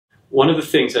one of the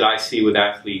things that I see with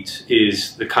athletes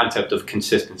is the concept of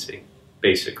consistency,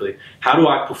 basically. How do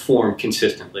I perform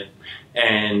consistently?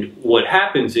 And what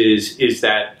happens is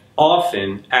that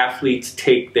often athletes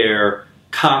take their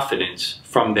confidence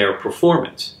from their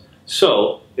performance.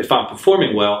 So if I'm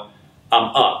performing well,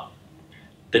 I'm up.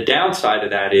 The downside of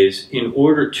that is, in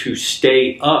order to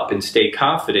stay up and stay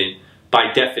confident,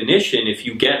 by definition, if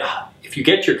you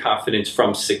get your confidence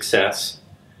from success,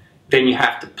 then you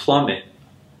have to plummet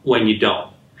when you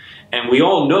don't. And we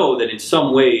all know that in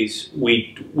some ways,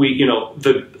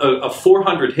 a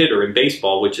 400 hitter in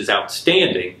baseball, which is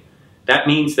outstanding, that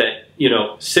means that,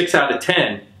 6 out of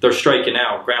 10, they're striking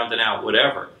out, grounding out,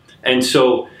 whatever. And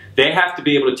so they have to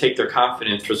be able to take their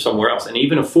confidence from somewhere else. And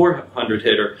even a 400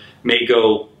 hitter may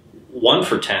go 1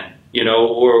 for 10,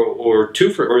 or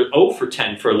 2 for, or 0 for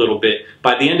 10 for a little bit.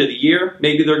 By the end of the year,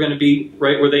 maybe they're going to be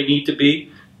right where they need to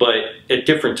be. But at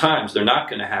different times, they're not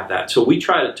going to have that. So I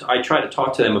try to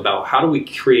talk to them about how do we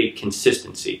create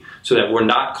consistency so that we're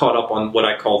not caught up on what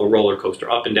I call the roller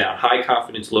coaster, up and down, high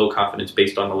confidence, low confidence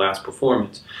based on the last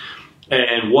performance.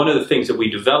 And one of the things that we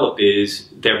develop is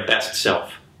their best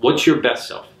self. What's your best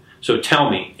self? So tell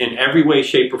me, in every way,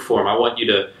 shape, or form, I want you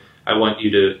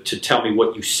to tell me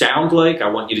what you sound like. I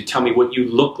want you to tell me what you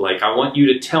look like. I want you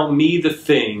to tell me the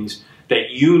things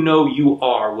that you know you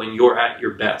are when you're at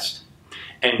your best.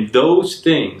 And those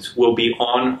things will be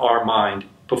on our mind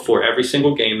before every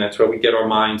single game. That's why we get our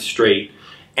minds straight.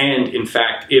 And in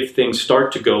fact, if things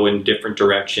start to go in a different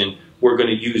direction, we're going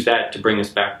to use that to bring us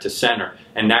back to center.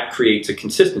 And that creates a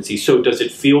consistency. So does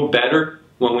it feel better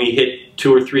when we hit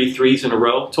 2 or 3 threes in a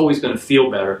row? It's always going to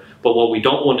feel better. But what we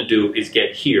don't want to do is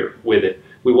get here with it.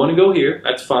 We want to go here.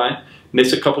 That's fine.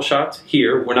 Miss a couple shots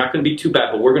here. We're not going to be too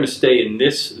bad. But we're going to stay in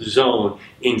this zone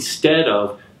instead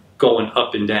of going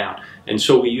up and down. And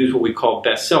so we use what we call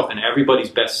best self, and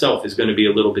everybody's best self is going to be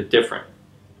a little bit different.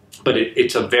 But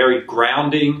it's a very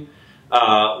grounding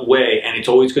way, and it's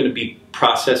always going to be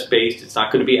process-based. It's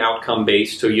not going to be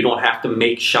outcome-based, so you don't have to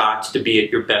make shots to be at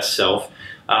your best self.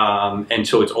 And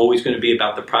so it's always going to be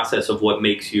about the process of what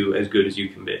makes you as good as you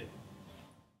can be.